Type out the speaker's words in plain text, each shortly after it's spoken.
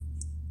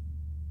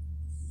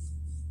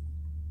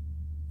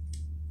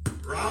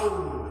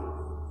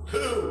Round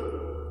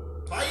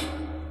 2, fight!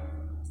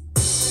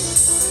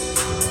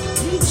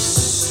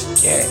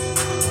 Yeah,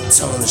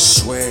 Tony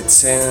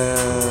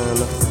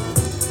Swagtana.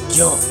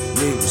 Young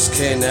niggas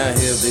cannot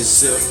help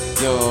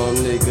themselves. Young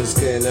niggas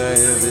cannot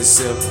help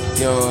themselves.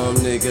 Young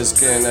niggas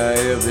cannot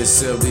help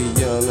themselves.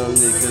 The young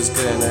niggas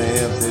cannot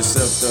help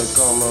themselves to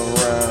come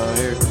around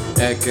here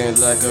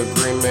acting like a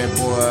green man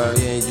boy.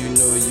 And you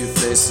know you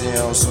flexing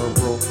on so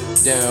broke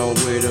down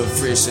with a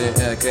fresh and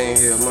I can't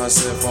help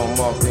myself. I'm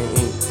walking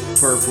in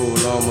purple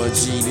on my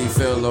GD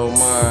fellow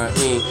mine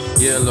ink.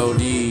 Yellow,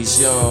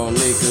 these young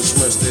niggas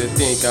must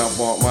think I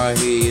bought my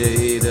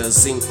head a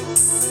sink.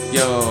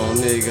 Young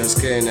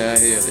niggas cannot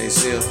help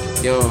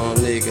themselves. Young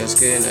niggas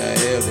cannot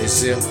help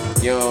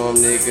themselves. Young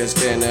niggas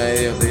cannot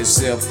help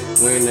themselves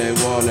when they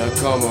wanna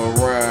come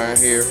around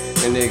here.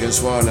 And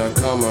niggas wanna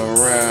come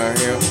around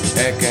here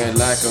acting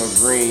like a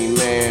green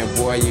man.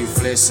 Boy, you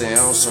flexing,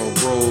 I'm so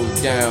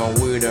broke down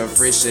with a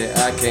fresh shit.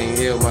 I can't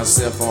help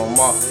myself on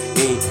my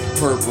ink.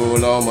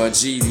 Purple on my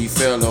GD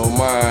fellow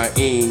mine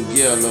ink.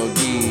 Yellow,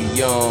 these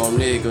young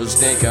niggas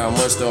think I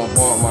must have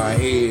bought my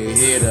head.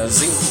 Hit a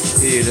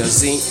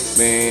zinc,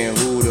 man,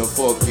 who the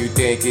fuck you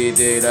think it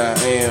that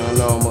I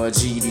am? I'm a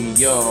GD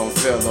young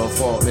fella,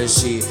 fuck that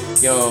shit.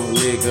 Young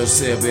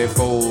niggas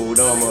 7-fold,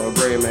 I'm a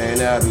brave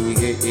man, I be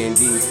hitting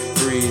the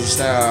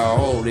freestyle.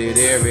 Hold it,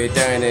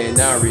 everything that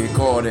I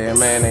recorded,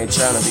 man, ain't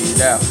tryna be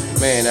loud.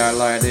 Man, I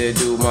like to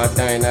do my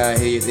thing, I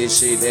hate this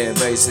shit, that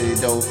basic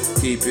though.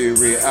 Keep it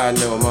real, I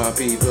know my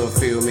people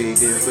feel me,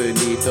 they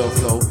beneath the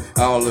flow.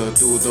 All up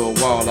through the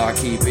wall, I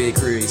keep it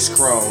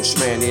crisscross.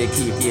 Man, they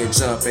keep it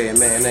jumping,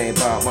 man, ain't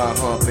about my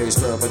hump face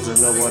club, but you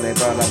know what, ain't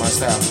about my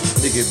style.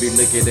 Niggas be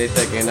looking, they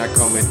thinking I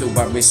coming through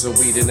by me, so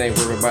we ain't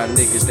worried about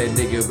niggas. That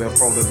nigga been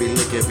prone to be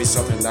looking, be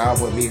something that I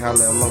would be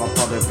hollering on my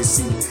part of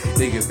see.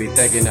 Niggas be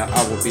thinking that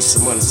I would be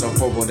some money, some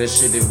football, that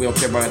shit that we don't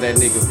care about that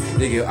nigga.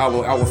 Nigga,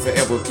 I would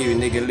forever keep a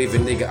nigga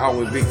living, nigga, I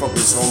would be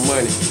focused on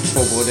money.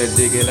 Football, that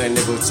nigga, that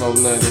nigga told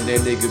nothing,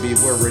 that nigga be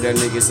worried, that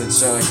nigga's a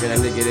chunk, and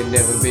that nigga that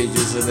never been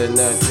used to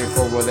nothing.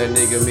 Football, that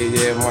nigga, me,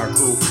 yeah, my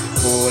crew.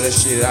 For that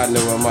shit I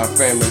know in my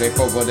family,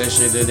 for that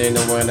shit that they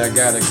know when I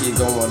gotta keep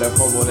going. That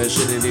for that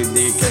shit that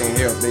they can't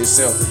help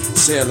themselves.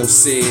 Seldom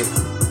said,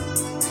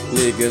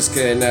 niggas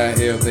cannot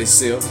help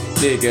themselves.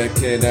 Nigga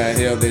cannot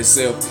help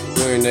themselves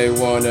when they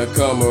wanna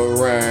come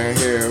around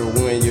here.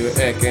 When you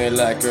acting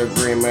like a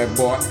green man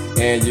boy,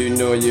 and you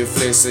know you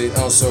flexing,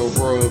 I'm so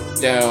broke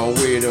down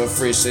with a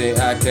fresh shit.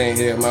 I can't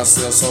help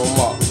myself so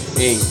much.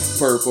 Ink,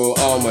 purple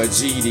on my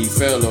GD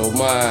fellow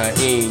mine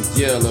ink.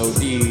 Yellow,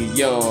 these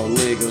young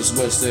niggas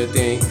must have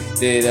think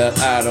that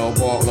I don't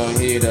want no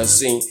here to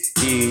sing.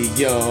 These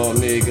young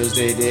niggas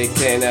they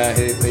cannot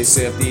help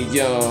themselves. These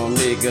young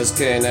niggas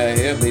cannot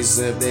help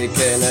themselves. They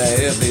cannot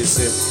help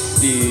themselves.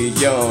 These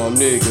young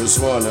niggas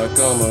wanna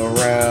come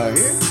around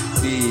here.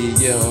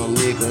 These young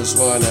niggas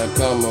wanna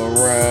come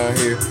around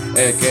here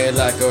acting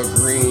like a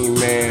green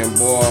man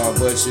boy,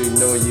 but you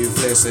know you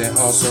flexing,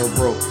 also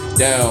broke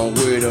down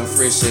with a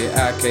fresh shit.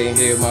 I can't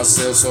hear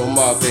myself, so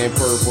mouth and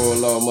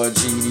purple on my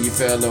GD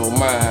fellow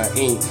mine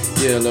ink.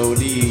 Yellow,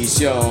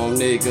 these young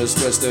niggas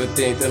must have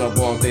think that I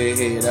want their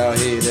head out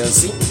here to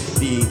see.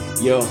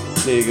 These young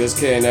niggas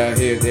cannot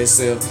hear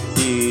themselves.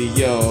 These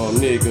young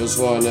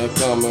niggas wanna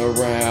come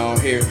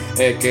around here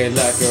acting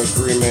like a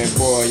green man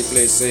boy,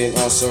 flexing,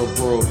 also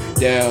broke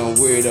down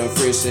with a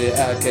fresh shit.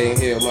 I can't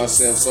hear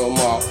myself, so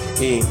my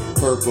ink.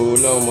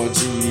 Purple on my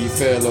GD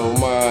fellow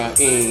mine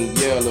ink.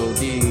 Yellow,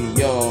 these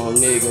young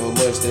nigga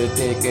must have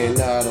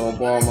thinking I don't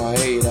want my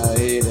head out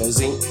here to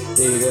zinc.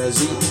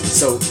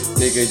 So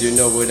nigga, you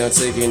know what I'm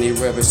taking it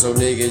rapping. So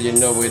nigga, you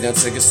know what I'm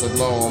taking so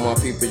long. My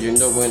people, you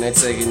know when they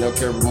taking no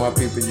care of my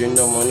people, you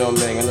know when I'm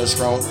making a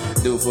strong.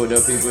 Do for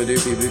the people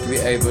be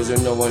able, you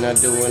know when I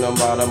do when I'm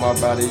out of my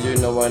body, you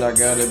know what I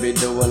gotta be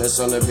doing. It's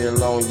gonna be a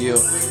long year.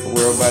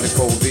 Worried about the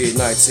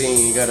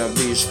COVID-19, gotta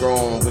be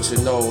strong, but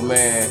you know,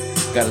 man,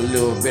 got a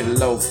little bit of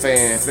low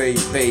fan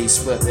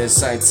face, but at the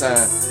same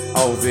time,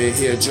 over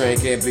here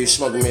drinking, be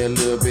smoking me a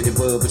little bit of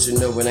bud, but you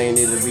know it ain't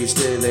it'll be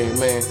still ain't,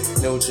 man.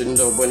 Know what you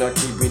know when I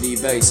keep it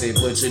basic,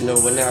 but you know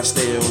when I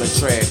stay on the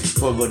track.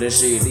 Fuck with that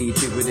shit, these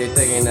people they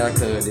thinking I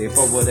cut it.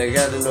 Fuck with they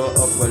gotta know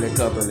up for the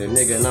couple of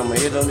nigga, and I'ma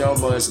hit on y'all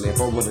bustling.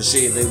 Fuck with the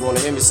shit, they wanna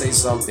hear me say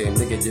something,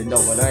 nigga, you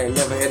know what I ain't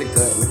never had to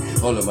cut me.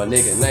 Hold up, my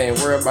nigga, I ain't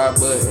worried about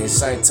but at the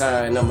same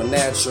time, I'm a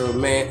natural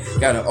man.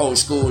 Got an old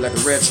school like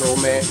a retro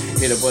man.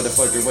 Hit a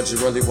motherfucker what you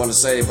really wanna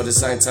say, but at the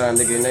same time,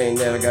 nigga, they ain't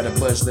never got a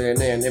bust in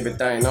there and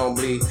everything. Don't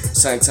bleed.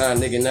 Same time,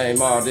 nigga,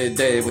 name all this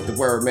day with the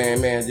word,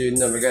 man, you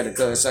never got to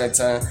cut. Same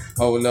time,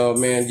 hold up,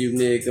 man, you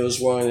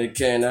niggas wanna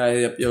cannot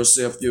help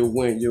yourself. You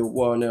when you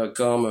wanna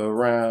come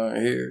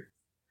around here.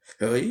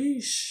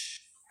 Yeesh.